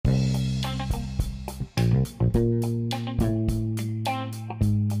Hi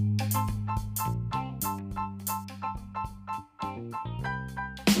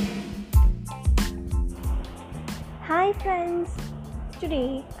friends,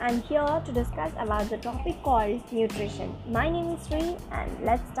 today I'm here to discuss about the topic called nutrition. My name is Sri and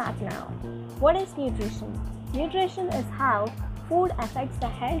let's start now. What is nutrition? Nutrition is how food affects the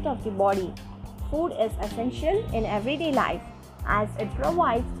health of the body. Food is essential in everyday life as it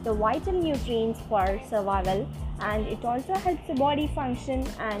provides the vital nutrients for survival, and it also helps the body function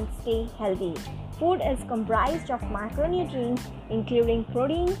and stay healthy. Food is comprised of macronutrients including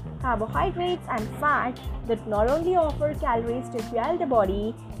protein, carbohydrates and fat that not only offer calories to fuel the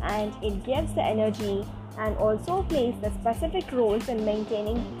body, and it gives the energy and also plays the specific roles in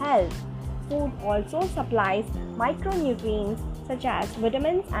maintaining health. Food also supplies micronutrients such as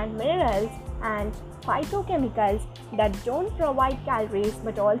vitamins and minerals and phytochemicals that don't provide calories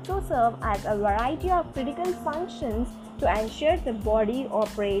but also serve as a variety of critical functions to ensure the body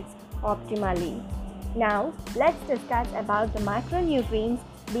operates optimally. Now, let's discuss about the macronutrients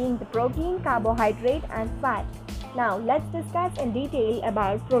being the protein, carbohydrate and fat. Now, let's discuss in detail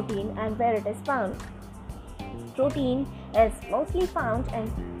about protein and where it is found. Protein is mostly found in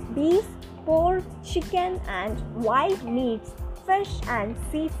beef, pork, chicken and wild meats, fish and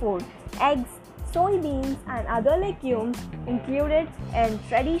seafood, eggs, soybeans and other legumes included in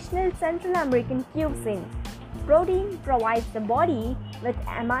traditional Central American cuisine. Protein provides the body with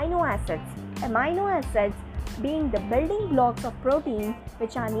amino acids. Amino acids being the building blocks of protein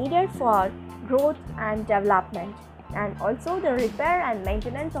which are needed for growth and development, and also the repair and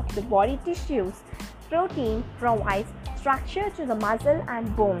maintenance of the body tissues. Protein provides structure to the muscle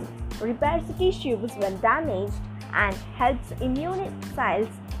and bone, repairs the tissues when damaged, and helps immune cells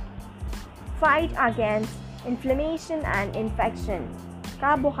fight against inflammation and infection.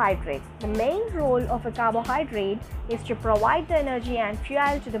 Carbohydrate. The main role of a carbohydrate is to provide the energy and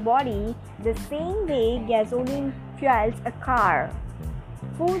fuel to the body the same way gasoline fuels a car.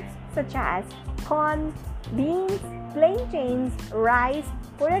 Foods such as corn, beans, plantains, rice,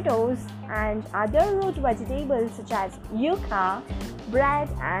 potatoes, and other root vegetables such as yuca, bread,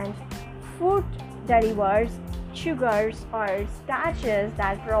 and fruit derivatives, sugars or starches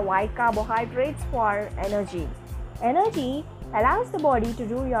that provide carbohydrates for energy. Energy allows the body to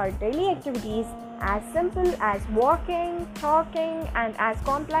do your daily activities as simple as walking, talking, and as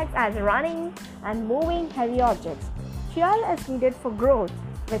complex as running and moving heavy objects. Fuel is needed for growth,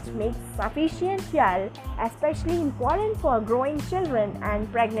 which makes sufficient fuel especially important for growing children and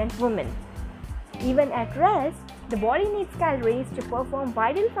pregnant women. Even at rest, the body needs calories to perform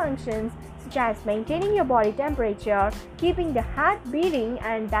vital functions such as maintaining your body temperature, keeping the heart beating,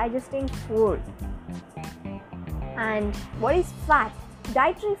 and digesting food. And what is fat?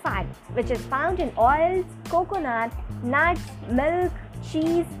 Dietary fat, which is found in oils, coconut, nuts, milk,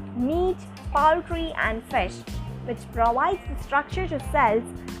 cheese, meat, poultry, and fish, which provides the structure to cells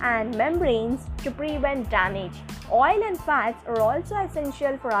and membranes to prevent damage. Oil and fats are also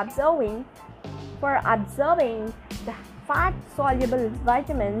essential for absorbing the fat-soluble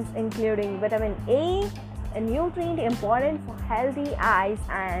vitamins including vitamin A, a nutrient important for healthy eyes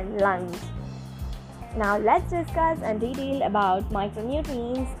and lungs. Now let's discuss in detail about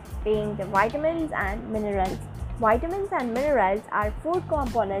micronutrients being the vitamins and minerals. Vitamins and minerals are food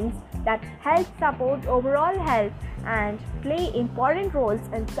components that help support overall health and play important roles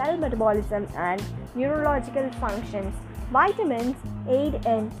in cell metabolism and neurological functions. Vitamins aid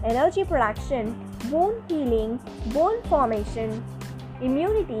in energy production, bone healing, bone formation,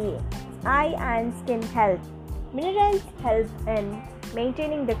 immunity, eye and skin health. Minerals help in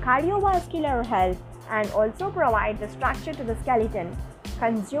maintaining the cardiovascular health and also provide the structure to the skeleton.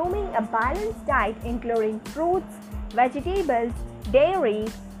 Consuming a balanced diet including fruits, vegetables, dairy,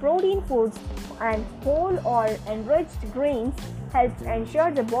 protein foods, and whole or enriched grains helps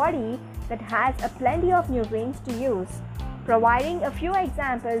ensure the body that has a plenty of nutrients to use. Providing a few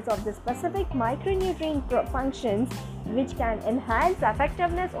examples of the specific micronutrient functions which can enhance the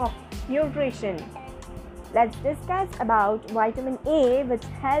effectiveness of nutrition. Let's discuss about vitamin A, which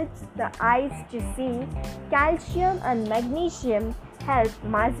helps the eyes to see. Calcium and magnesium help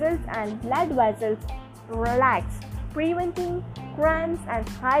muscles and blood vessels relax, preventing cramps and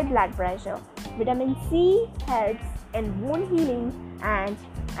high blood pressure. Vitamin C helps in wound healing and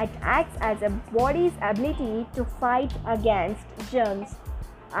it acts as a body's ability to fight against germs.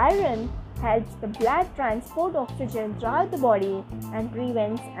 Iron helps the blood transport oxygen throughout the body and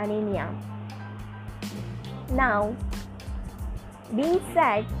prevents anemia. Now, being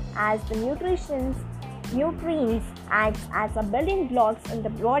said as the nutrients acts as a building blocks in the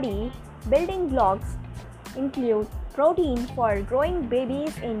body, building blocks include protein for growing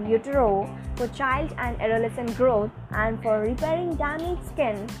babies in utero, for child and adolescent growth, and for repairing damaged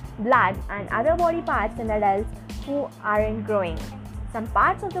skin, blood, and other body parts in adults who aren't growing. Some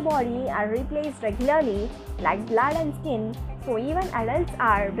parts of the body are replaced regularly, like blood and skin, so even adults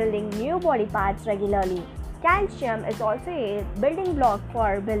are building new body parts regularly. Calcium is also a building block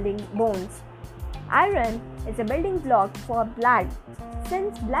for building bones. Iron is a building block for blood.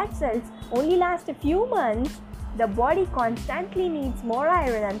 Since blood cells only last a few months, the body constantly needs more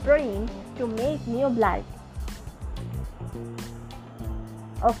iron and protein to make new blood.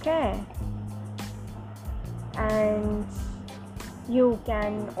 Okay. And you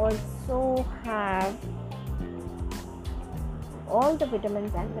can also have all the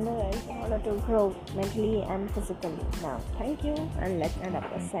vitamins and minerals in order to grow mentally and physically. Now, thank you, and let's end up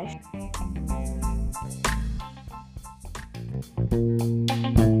the session.